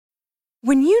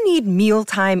When you need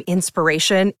mealtime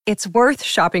inspiration, it's worth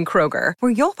shopping Kroger,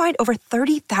 where you'll find over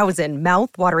 30,000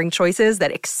 mouth-watering choices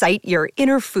that excite your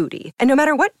inner foodie. And no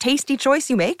matter what tasty choice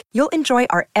you make, you'll enjoy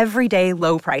our everyday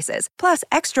low prices, plus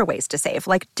extra ways to save,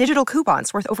 like digital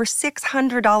coupons worth over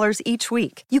 $600 each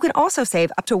week. You can also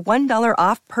save up to $1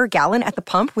 off per gallon at the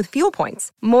pump with fuel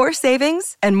points. More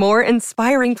savings and more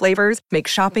inspiring flavors make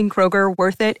shopping Kroger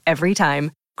worth it every time.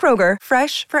 Kroger,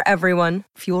 fresh for everyone.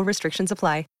 Fuel restrictions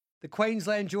apply. The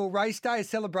Queensland Dual Race Day, a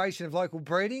celebration of local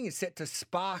breeding, is set to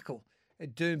sparkle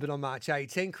at Doomben on March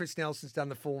 18. Chris Nelson's done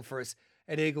the form for us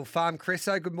at Eagle Farm.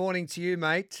 Chriso, good morning to you,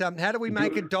 mate. How do we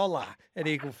make $1 at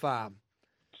Eagle Farm?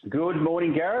 Good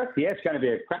morning, Gareth. Yeah, it's going to be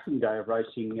a cracking day of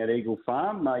racing at Eagle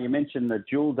Farm. You mentioned the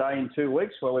Dual Day in 2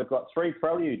 weeks. Well, we've got 3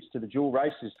 preludes to the dual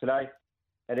races today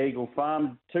at Eagle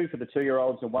Farm, 2 for the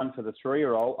 2-year-olds and 1 for the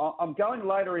 3-year-old. I'm going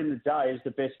later in the day as the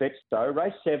best bets, though.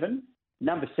 Race 7.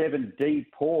 Number 7, D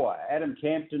Poor. Adam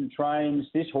Campton trains.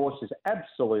 This horse is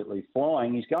absolutely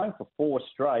flying. He's going for 4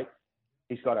 straight.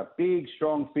 He's got a big,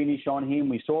 strong finish on him.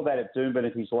 We saw that at Doomben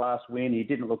at his last win. He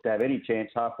didn't look to have any chance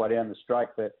halfway down the straight,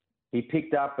 but he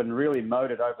picked up and really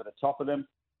mowed it over the top of them.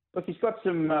 Look, he's got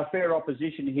some fair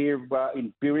opposition here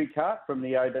in Biricart from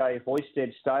the O'Day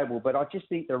Hoisted stable, but I just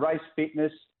think the race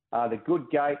fitness, the good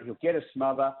gait, he'll get a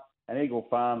smother. And Eagle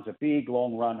Farm's a big,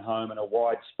 long run home and a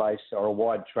wide space or a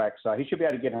wide track. So he should be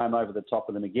able to get home over the top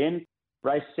of them again.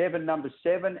 Race 7, number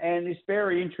 7, and this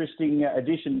very interesting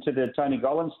addition to the Tony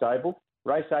Gollan stable.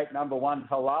 Race 8, number 1,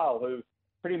 Halal, who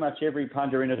pretty much every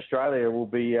punter in Australia will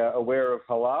be aware of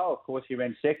Halal. Of course, he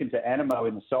ran second to Animo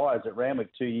in the Sires at Randwick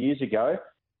 2 years ago.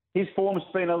 His form's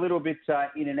been a little bit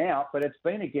in and out, but it's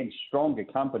been against stronger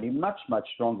company, much, much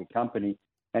stronger company,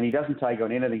 and he doesn't take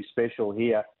on anything special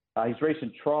here. His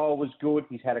recent trial was good.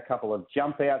 He's had a couple of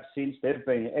jump outs since. They've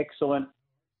been excellent.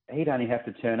 He'd only have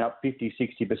to turn up 50,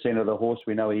 60% of the horse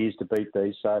we know he is to beat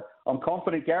these. So I'm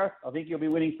confident, Gareth. I think he'll be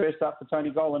winning first up for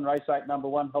Tony Gollan, race 8, number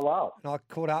 1, Halal. And I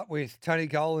caught up with Tony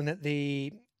Gollan at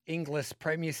the Inglis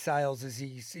Premier Sales as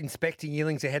he's inspecting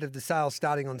yearlings ahead of the sales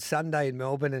starting on Sunday in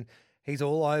Melbourne, and he's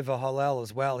all over Halal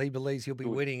as well. He believes he'll be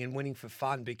winning and winning for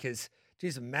fun because,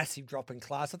 geez, a massive drop in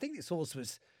class. I think this horse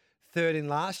was third in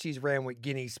last year's Randwick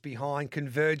Guineas behind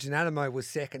Converge, and Animo was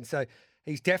second. So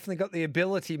he's definitely got the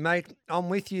ability, mate. I'm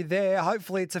with you there.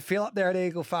 Hopefully it's a fill up there at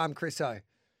Eagle Farm, Chriso.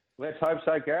 Let's hope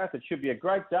so, Gareth. It should be a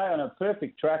great day on a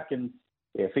perfect track and,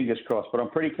 yeah, fingers crossed. But I'm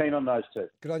pretty keen on those two.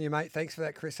 Good on you, mate. Thanks for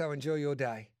that, Chriso. Enjoy your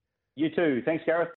day. You too. Thanks, Gareth.